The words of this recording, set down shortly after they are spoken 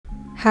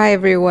Hi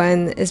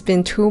everyone, it's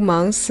been 2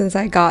 months since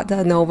I got the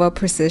Anova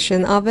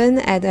Precision Oven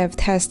and I've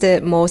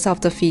tested most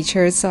of the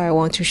features, so I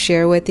want to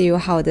share with you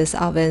how this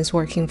oven is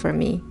working for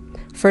me.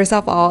 First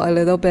of all, a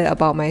little bit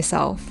about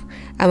myself.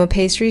 I'm a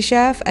pastry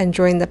chef and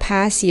during the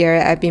past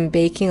year I've been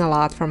baking a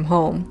lot from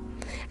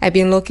home. I've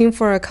been looking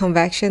for a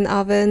convection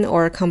oven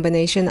or a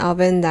combination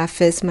oven that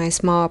fits my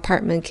small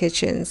apartment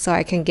kitchen so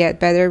I can get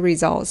better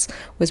results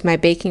with my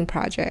baking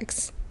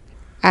projects.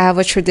 I have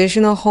a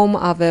traditional home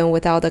oven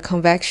without a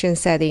convection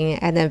setting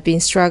and I've been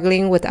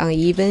struggling with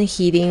uneven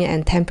heating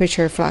and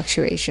temperature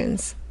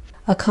fluctuations.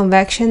 A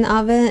convection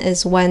oven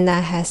is one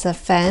that has a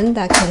fan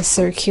that can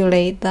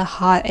circulate the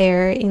hot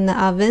air in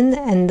the oven,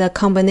 and the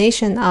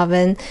combination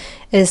oven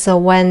is the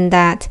one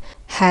that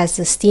has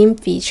a steam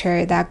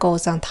feature that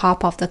goes on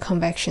top of the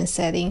convection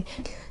setting.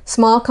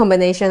 Small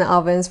combination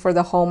ovens for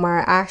the home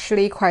are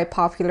actually quite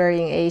popular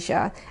in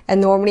Asia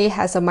and normally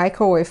has a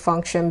microwave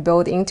function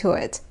built into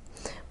it.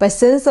 But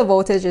since the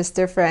voltage is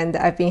different,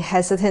 I've been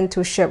hesitant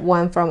to ship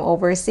one from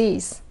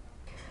overseas.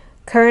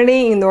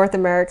 Currently in North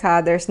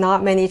America, there's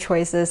not many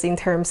choices in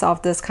terms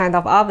of this kind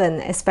of oven,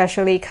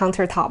 especially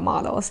countertop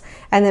models,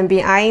 and I've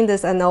been eyeing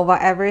this Anova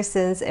ever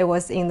since it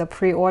was in the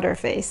pre-order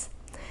phase.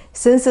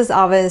 Since this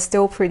oven is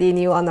still pretty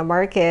new on the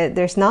market,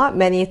 there's not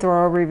many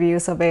thorough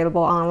reviews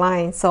available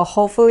online, so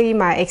hopefully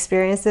my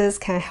experiences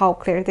can help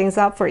clear things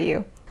up for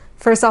you.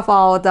 First of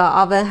all, the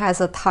oven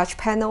has a touch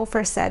panel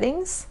for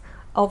settings.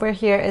 Over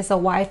here is a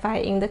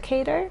Wi-Fi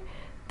indicator,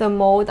 the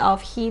mode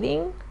of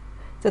heating,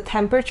 the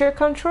temperature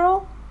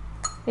control,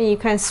 and you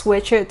can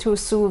switch it to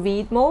sous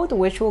vide mode,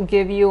 which will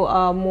give you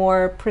a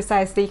more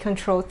precisely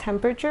controlled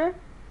temperature.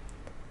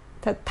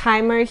 The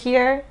timer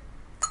here,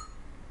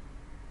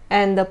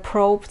 and the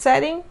probe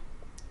setting.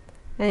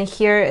 And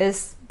here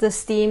is the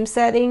steam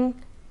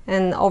setting,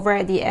 and over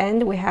at the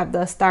end we have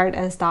the start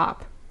and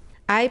stop.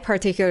 I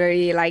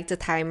particularly like the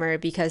timer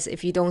because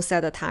if you don't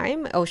set a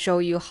time, it'll show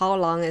you how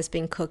long it's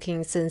been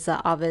cooking since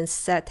the oven's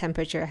set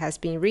temperature has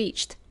been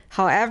reached.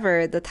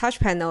 However, the touch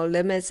panel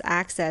limits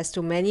access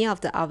to many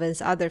of the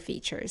oven's other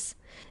features.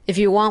 If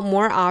you want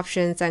more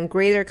options and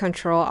greater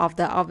control of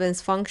the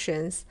oven's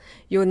functions,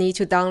 you'll need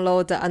to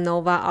download the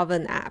Anova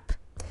Oven app.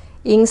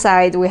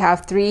 Inside, we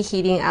have 3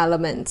 heating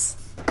elements.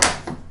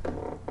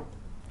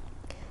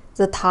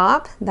 The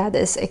top, that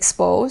is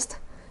exposed,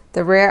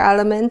 the rear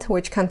element,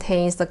 which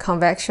contains the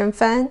convection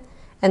fan,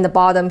 and the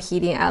bottom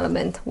heating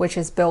element, which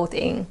is built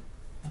in.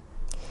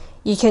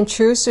 You can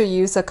choose to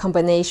use a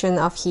combination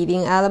of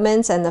heating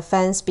elements and the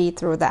fan speed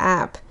through the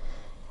app.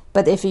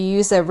 But if you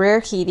use the rear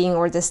heating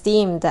or the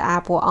steam, the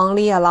app will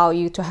only allow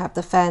you to have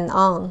the fan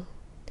on.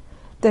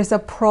 There's a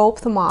probe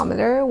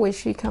thermometer,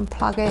 which you can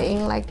plug it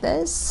in like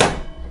this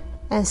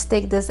and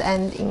stick this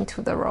end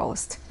into the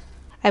roast.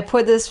 I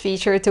put this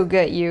feature to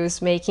good use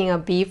making a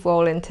beef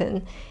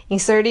Wellington,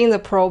 inserting the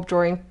probe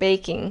during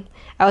baking.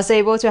 I was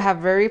able to have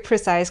very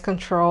precise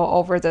control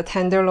over the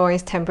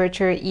tenderloin's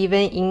temperature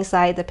even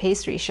inside the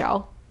pastry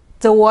shell.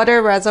 The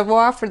water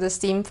reservoir for the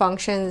steam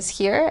function is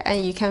here,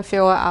 and you can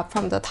fill it up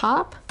from the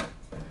top,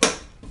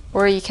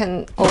 or you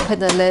can open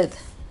the lid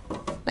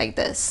like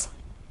this.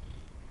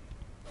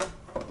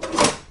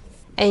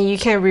 And you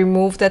can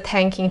remove the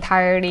tank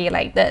entirely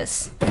like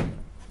this.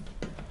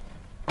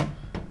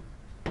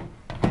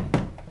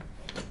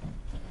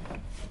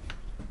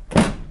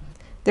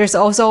 There's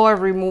also a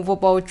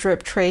removable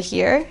drip tray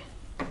here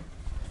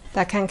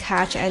that can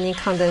catch any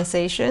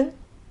condensation.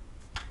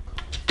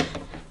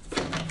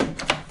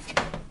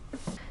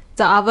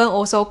 The oven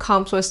also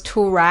comes with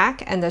 2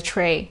 racks and a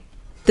tray.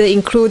 The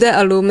included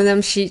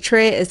aluminum sheet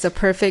tray is a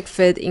perfect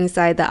fit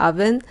inside the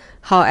oven.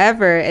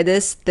 However, it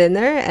is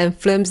thinner and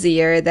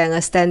flimsier than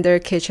a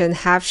standard kitchen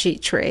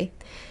half-sheet tray.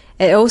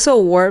 It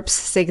also warps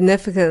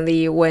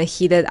significantly when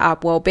heated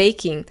up while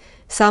baking,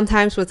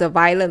 sometimes with a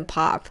violent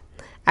pop.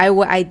 I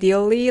would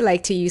ideally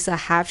like to use a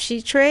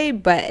half-sheet tray,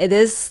 but it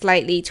is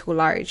slightly too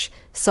large,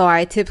 so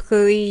I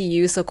typically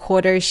use a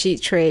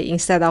quarter-sheet tray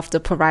instead of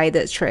the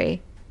provided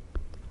tray.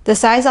 The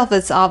size of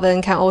this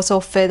oven can also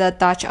fit a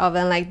Dutch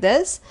oven like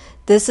this.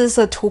 This is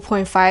a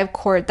 2.5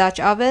 quart Dutch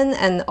oven,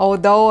 and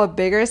although a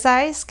bigger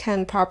size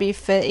can probably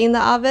fit in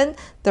the oven,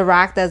 the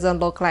rack doesn't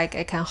look like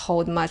it can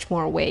hold much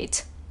more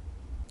weight.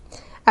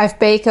 I've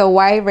baked a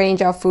wide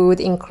range of food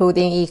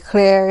including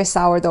eclair,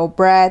 sourdough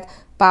bread,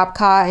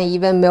 babka, and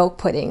even milk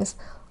puddings.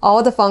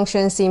 All the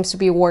functions seems to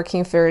be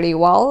working fairly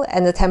well,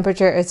 and the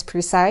temperature is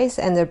precise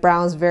and it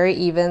browns very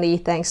evenly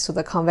thanks to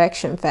the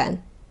convection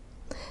fan.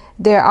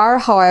 There are,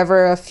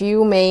 however, a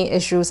few main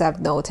issues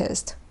I've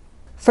noticed.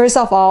 First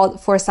of all,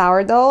 for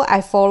sourdough,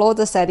 I follow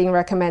the setting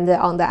recommended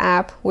on the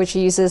app, which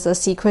uses a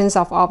sequence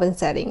of oven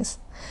settings.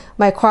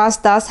 My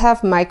crust does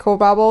have micro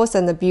bubbles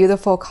and a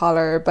beautiful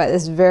color, but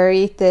it's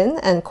very thin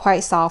and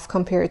quite soft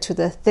compared to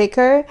the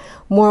thicker,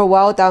 more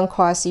well-done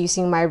crust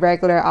using my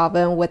regular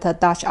oven with a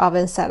Dutch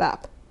oven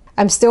setup.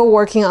 I'm still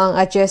working on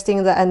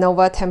adjusting the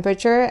Anova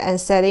temperature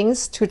and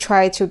settings to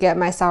try to get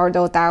my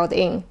sourdough dialed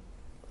in.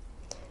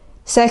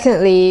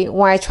 Secondly,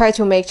 when I try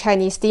to make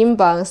Chinese steam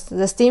buns,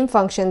 the steam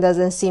function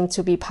doesn't seem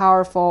to be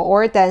powerful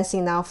or dense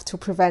enough to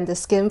prevent the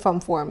skin from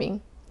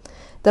forming.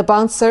 The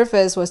bun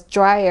surface was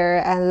drier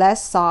and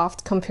less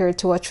soft compared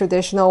to a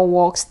traditional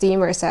wok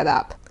steamer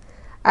setup.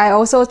 I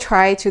also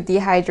tried to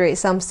dehydrate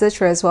some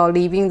citrus while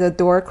leaving the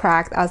door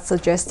cracked as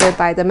suggested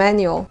by the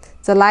manual.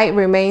 The light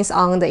remains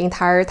on the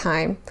entire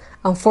time.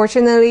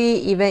 Unfortunately,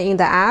 even in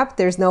the app,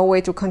 there's no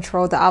way to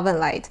control the oven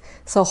light,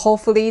 so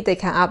hopefully they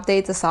can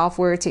update the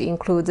software to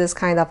include this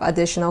kind of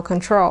additional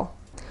control.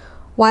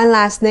 One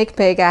last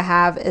nitpick I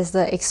have is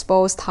the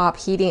exposed top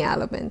heating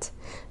element.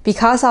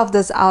 Because of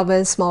this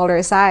oven's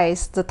smaller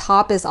size, the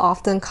top is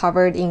often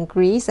covered in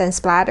grease and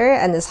splatter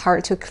and is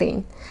hard to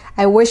clean.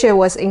 I wish it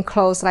was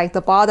enclosed like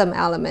the bottom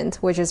element,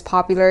 which is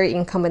popular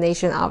in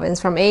combination ovens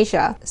from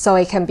Asia, so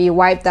it can be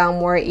wiped down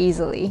more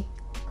easily.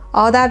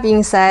 All that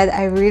being said,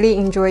 I really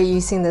enjoy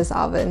using this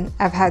oven.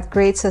 I've had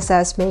great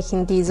success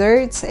making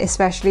desserts,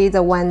 especially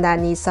the one that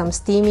needs some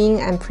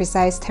steaming and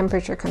precise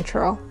temperature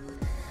control.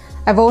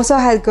 I've also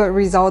had good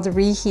results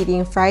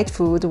reheating fried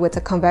food with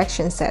a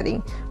convection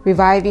setting,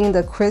 reviving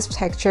the crisp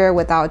texture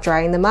without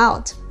drying them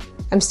out.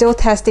 I'm still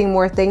testing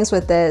more things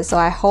with this, so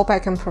I hope I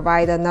can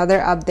provide another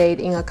update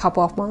in a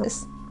couple of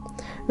months.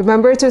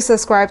 Remember to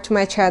subscribe to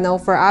my channel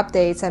for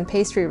updates and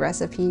pastry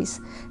recipes.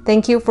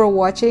 Thank you for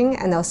watching,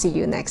 and I'll see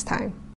you next time.